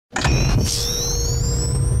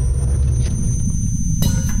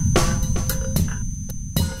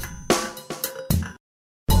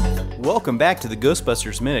welcome back to the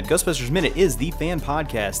Ghostbusters Minute. Ghostbusters Minute is the fan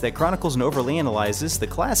podcast that chronicles and overly analyzes the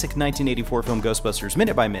classic 1984 film Ghostbusters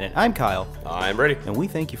minute by minute. I'm Kyle. I'm Brady. And we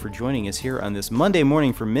thank you for joining us here on this Monday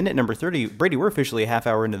morning for minute number 30. Brady, we're officially a half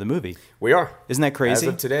hour into the movie. We are. Isn't that crazy?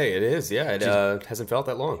 As of today, it is. Yeah, it hasn't felt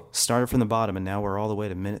that long. Started from the bottom, and now we're all the way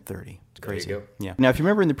to minute 30. Crazy. There you go. Yeah. Now, if you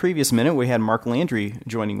remember in the previous minute, we had Mark Landry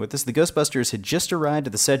joining with us. The Ghostbusters had just arrived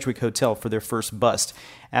at the Sedgwick Hotel for their first bust.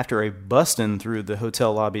 After a bustin' through the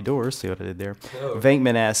hotel lobby doors, see what I did there? Oh.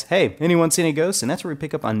 Venkman asks, "Hey, anyone seen any ghosts?" And that's where we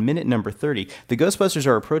pick up on minute number 30. The Ghostbusters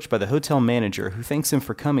are approached by the hotel manager, who thanks him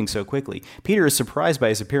for coming so quickly. Peter is surprised by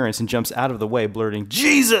his appearance and jumps out of the way, blurting,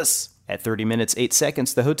 "Jesus!" At 30 minutes, 8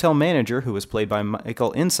 seconds, the hotel manager, who was played by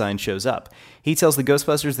Michael Ensign, shows up. He tells the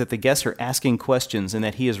Ghostbusters that the guests are asking questions and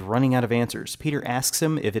that he is running out of answers. Peter asks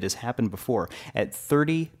him if it has happened before. At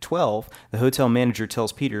 30:12, the hotel manager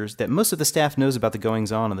tells Peter that most of the staff knows about the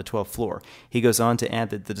goings-on the 12th floor. He goes on to add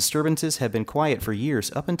that the disturbances have been quiet for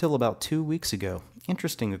years, up until about 2 weeks ago.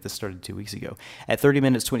 Interesting that this started 2 weeks ago. At 30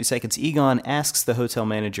 minutes, 20 seconds, Egon asks the hotel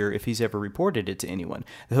manager if he's ever reported it to anyone.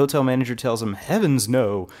 The hotel manager tells him, "Heavens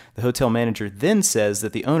no." The hotel manager then says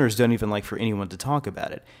that the owners don't even like for anyone to talk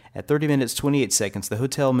about it. At 30 minutes, 28 seconds, the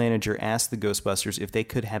hotel manager asks the Ghostbusters if they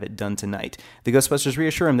could have it done tonight. The Ghostbusters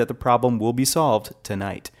reassure him that the problem will be solved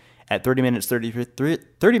tonight. At 30 minutes,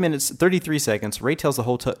 33 seconds, Ray tells the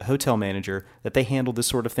hotel manager that they handle this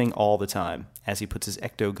sort of thing all the time, as he puts his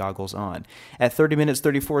ecto goggles on. At 30 minutes,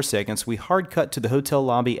 34 seconds, we hard cut to the hotel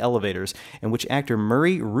lobby elevators, in which actor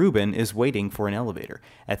Murray Rubin is waiting for an elevator.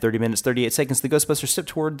 At 30 minutes, 38 seconds, the Ghostbusters step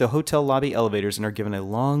toward the hotel lobby elevators and are given a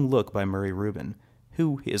long look by Murray Rubin,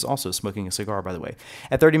 who is also smoking a cigar, by the way.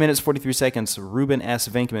 At 30 minutes, 43 seconds, Rubin asks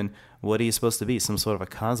Venkman, what are you supposed to be, some sort of a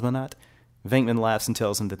cosmonaut? Venkman laughs and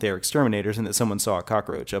tells him that they are exterminators and that someone saw a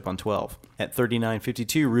cockroach up on 12. At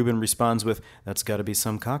 39:52, Rubin responds with, "That's gotta be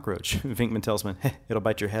some cockroach." Venkman tells him, "It'll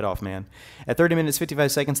bite your head off, man." At 30 minutes,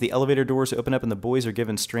 55 seconds, the elevator doors open up and the boys are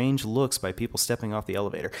given strange looks by people stepping off the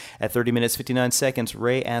elevator. At 30 minutes, 59 seconds,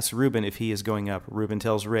 Ray asks Rubin if he is going up. Rubin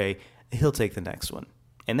tells Ray he'll take the next one.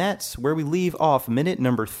 And that's where we leave off minute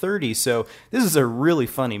number 30. So this is a really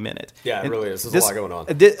funny minute. Yeah, it really is. There's a lot going on.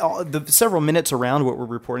 The several minutes around what we're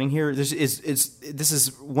reporting here, this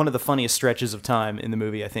is one of the funniest stretches of time in the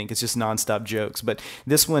movie, I think. It's just nonstop jokes. But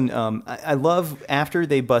this one, I love after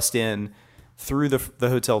they bust in through the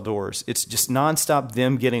hotel doors. It's just nonstop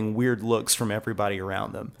them getting weird looks from everybody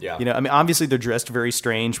around them. Yeah. You know, I mean, obviously they're dressed very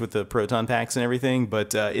strange with the proton packs and everything,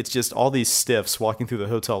 but it's just all these stiffs walking through the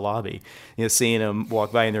hotel lobby, you know, seeing them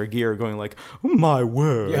walk by in their gear going like, "Oh my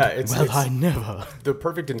word. Yeah, it's I never." The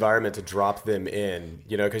perfect environment to drop them in,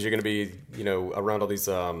 you know, because you're going to be, you know, around all these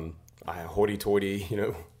hoity-toity, you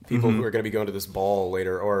know, people who are going to be going to this ball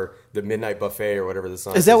later, or the midnight buffet, or whatever the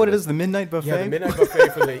song is. That what it is? The midnight buffet? Yeah, the midnight buffet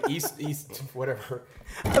for the east, whatever.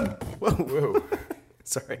 Whoa.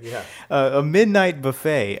 Sorry. Yeah. A midnight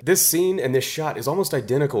buffet. This scene and this shot is almost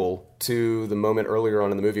identical to the moment earlier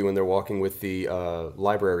on in the movie when they're walking with the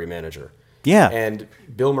library manager. Yeah. And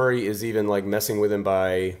Bill Murray is even like messing with him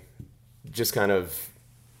by just kind of,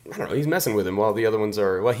 I don't know, he's messing with him while the other ones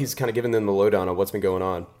are, well, he's kind of giving them the lowdown on what's been going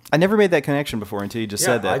on. I never made that connection before until you just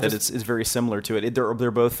said that it's very similar to it.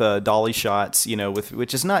 They're both dolly shots, you know,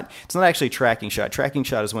 which is not, it's not actually a tracking shot. Tracking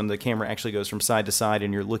shot is when the camera actually goes from side to side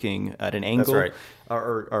and you're looking at an angle. That's right.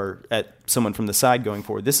 or at someone from the side going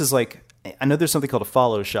forward. This is like, I know there's something called a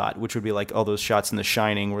follow shot, which would be like all those shots in The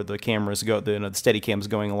Shining where the cameras go, the Steadicam's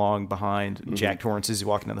going along behind Jack Torrance as he's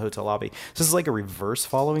walking down the hotel lobby. So this is like a reverse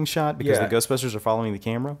following shot because the Ghostbusters are following the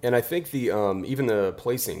camera. And I think the even the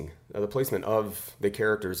placement of the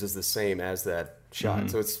characters is the same as that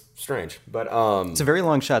shot, so it's strange. But it's a very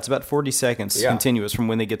long shot. It's about 40 seconds continuous from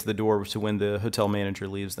when they get to the door to when the hotel manager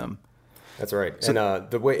leaves them. That's right. So,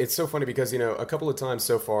 and the way it's so funny because, you know, a couple of times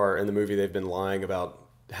so far in the movie they've been lying about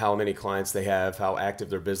how many clients they have, how active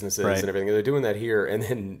their business is, and everything. And they're doing that here, and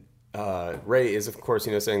then Ray is, of course,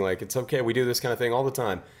 you know, saying like, "It's okay, we do this kind of thing all the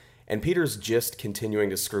time," and Peter's just continuing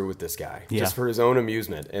to screw with this guy just for his own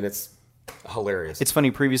amusement, and it's hilarious. It's funny.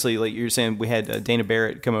 Previously, like you were saying, we had Dana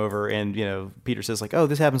Barrett come over, and you know, Peter says like, "Oh,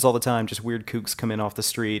 this happens all the time. Just weird kooks come in off the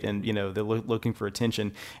street, and you know, they're looking for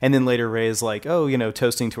attention." And then later, Ray is like, "Oh, you know,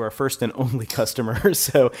 toasting to our first and only customer."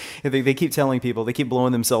 So they keep telling people, they keep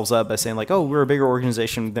blowing themselves up by saying like, "Oh, we're a bigger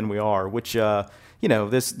organization than we are," which you know,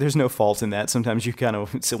 there's no fault in that. Sometimes you kind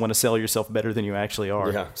of want to sell yourself better than you actually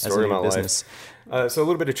are. Yeah, story of my business. So a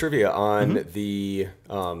little bit of trivia on the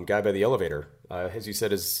guy by the elevator. As you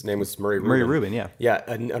said, his name was Murray Rubin. Murray Rubin, yeah. Yeah,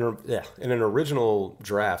 in an original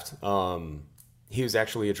draft, he was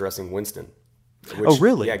actually addressing Winston. Which,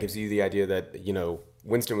 really? Yeah, it gives you the idea that,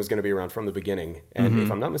 Winston was going to be around from the beginning. And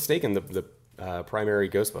if I'm not mistaken, the primary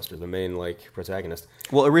Ghostbuster, the main protagonist.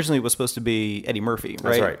 Well, originally it was supposed to be Eddie Murphy, right?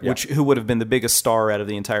 That's right. Yeah. Who would have been the biggest star out of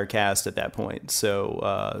the entire cast at that point.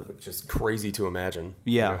 So just crazy to imagine.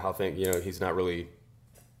 Yeah. How he's not really.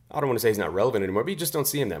 I don't want to say he's not relevant anymore, but you just don't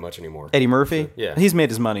see him that much anymore. Eddie Murphy? So, yeah. He's made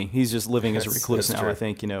his money. He's just living as a recluse now, true. I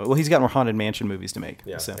think. Well, he's got more Haunted Mansion movies to make.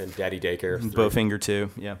 Yeah, so. And Daddy Daycare. Bowfinger, too.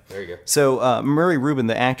 Yeah. There you go. So Murray Rubin,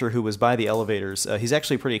 the actor who was by the elevators, he's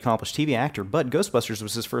actually a pretty accomplished TV actor, but Ghostbusters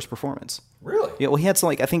was his first performance. Really? Yeah, well, he had some,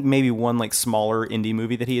 I think maybe one, smaller indie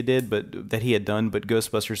movie that he had done, but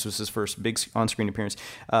Ghostbusters was his first big on-screen appearance.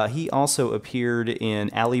 He also appeared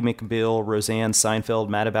in Ally McBeal, Roseanne, Seinfeld,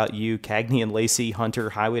 Mad About You, Cagney and Lacey, Hunter,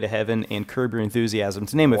 Highway to Heaven, and Curb Your Enthusiasm,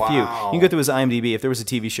 to name a few. You can go through his IMDb. If there was a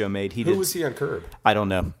TV show made, Who was he on Curb? I don't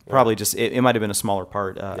know. Probably just, it might have been a smaller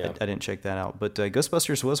part. I didn't check that out. But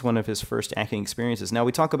Ghostbusters was one of his first acting experiences. Now,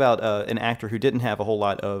 we talk about an actor who didn't have a whole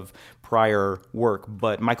lot of prior work,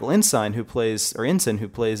 but Michael Ensign, who plays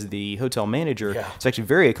the hotel manager, is actually a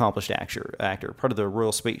very accomplished actor, part of the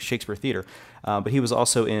Royal Shakespeare Theater. But he was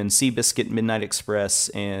also in Seabiscuit, Midnight Express,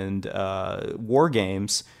 and War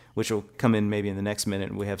Games, which will come in maybe in the next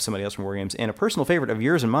minute. We have somebody else from War Games. And a personal favorite of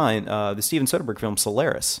yours and mine, the Steven Soderbergh film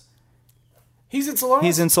Solaris. He's in Solaris?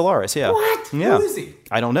 He's in Solaris, yeah. What? Yeah. Who is he?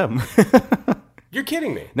 I don't know. You're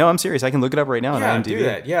kidding me. No, I'm serious. I can look it up right now on IMDb. Do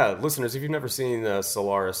that. Yeah, listeners, if you've never seen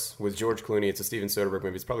Solaris with George Clooney, it's a Steven Soderbergh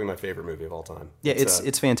movie. It's probably my favorite movie of all time. Yeah,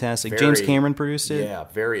 it's fantastic. James Cameron produced it. Yeah,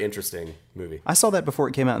 very interesting movie. I saw that before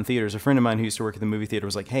it came out in theaters. A friend of mine who used to work at the movie theater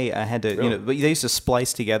was like, "Hey, I had to, but they used to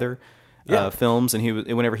splice together films, and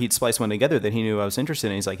whenever he'd splice one together that he knew I was interested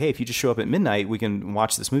in, he's like, hey, if you just show up at midnight, we can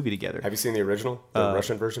watch this movie together." Have you seen the original, the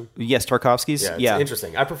Russian version? Yes, Tarkovsky's. Yeah, it's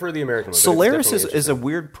interesting. I prefer the American one. Solaris is a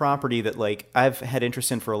weird property that I've had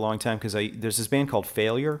interest in for a long time because there's this band called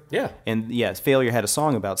Failure. Yeah. And Failure had a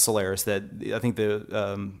song about Solaris that I think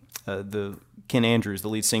the Ken Andrews, the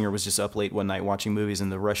lead singer, was just up late one night watching movies, and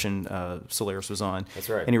the Russian Solaris was on. That's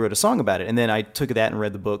right. And he wrote a song about it. And then I took that and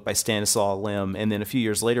read the book by Stanislaw Lem. And then a few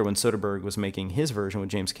years later, when Soderbergh was making his version with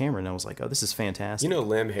James Cameron, I was like, oh, this is fantastic.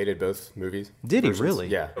 Lem hated both movies. Did he really?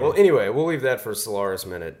 Yeah. Well, anyway, we'll leave that for Solaris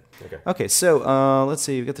Minute. Okay, so let's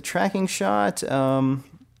see. We've got the tracking shot.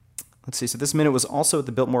 Let's see. So this minute was also at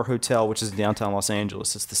the Biltmore Hotel, which is in downtown Los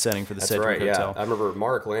Angeles. It's the setting for the Sedgwick Hotel. Yeah. I remember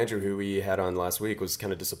Mark Landry, who we had on last week, was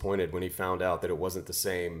kind of disappointed when he found out that it wasn't the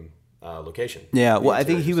same location. Yeah, well, I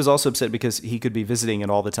think he was also upset because he could be visiting it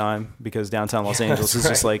all the time because downtown Los Angeles is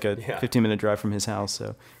just like a 15-minute drive from his house.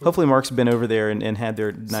 So hopefully Mark's been over there and had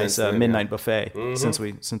their nice midnight buffet since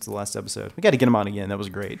the last episode. We got to get him on again. That was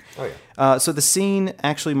great. Oh, yeah. So the scene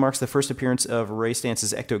actually marks the first appearance of Ray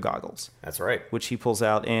Stance's ecto goggles. That's right. Which he pulls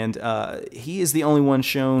out, and he is the only one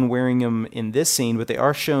shown wearing them in this scene, but they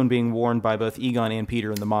are shown being worn by both Egon and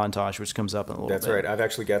Peter in the montage, which comes up in a little bit. That's right. I've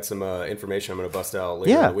actually got some information I'm going to bust out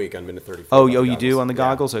later in the week on minute 34. Oh, you do on the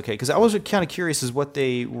goggles? Okay, because I was kind of curious as what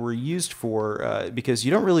they were used for, because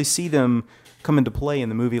you don't really see them come into play in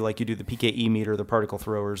the movie like you do the PKE meter, the particle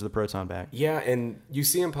throwers, the proton pack. Yeah, and you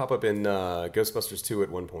see them pop up in Ghostbusters 2 at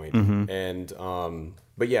one point. And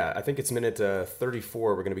but yeah, I think it's minute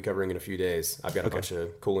 34 we're going to be covering in a few days. I've got a bunch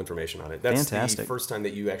of cool information on it. That's fantastic. The first time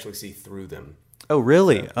that you actually see through them. Oh,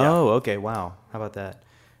 really? Oh, okay. Wow. How about that?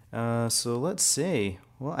 So let's see.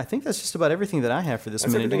 Well, I think that's just about everything that I have for this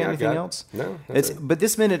minute. Do you got anything else? No. But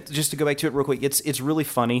this minute, just to go back to it real quick, it's really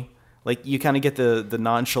funny. Like, you kind of get the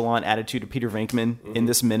nonchalant attitude of Peter Venkman in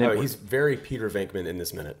this minute. Oh, he's very Peter Venkman in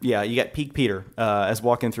this minute. Yeah, you got Peak Peter as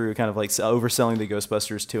walking through, kind of like overselling the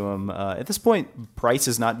Ghostbusters to him. At this point, price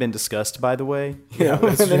has not been discussed, by the way.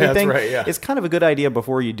 That's right, yeah. It's kind of a good idea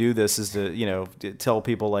before you do this is to, to tell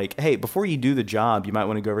people, like, hey, before you do the job, you might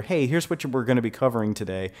want to go over, hey, here's what we're going to be covering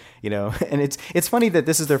today. And it's funny that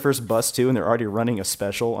this is their first bust, too, and they're already running a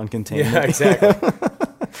special on containment. Yeah, exactly.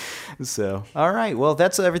 So, all right. Well,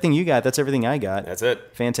 that's everything you got. That's everything I got. That's it.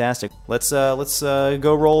 Fantastic. Let's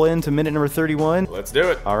go roll into minute number 31. Let's do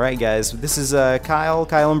it. All right, guys. This is Kyle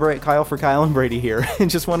for Kyle and Brady here. And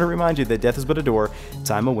just want to remind you that death is but a door,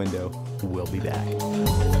 time a window. We'll be back.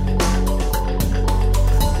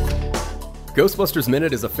 Ghostbusters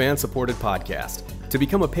Minute is a fan-supported podcast. To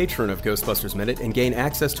become a patron of Ghostbusters Minute and gain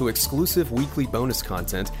access to exclusive weekly bonus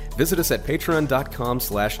content, visit us at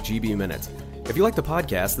patreon.com/gbminute. If you like the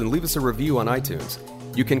podcast, then leave us a review on iTunes.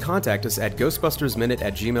 You can contact us at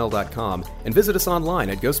ghostbustersminute@gmail.com and visit us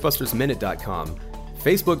online at ghostbustersminute.com,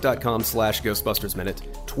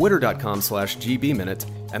 facebook.com/ghostbustersminute, twitter.com/gbminute,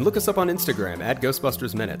 and look us up on Instagram at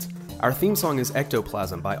ghostbustersminute. Our theme song is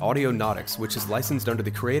Ectoplasm by Audionautics, which is licensed under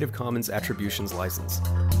the Creative Commons Attributions license.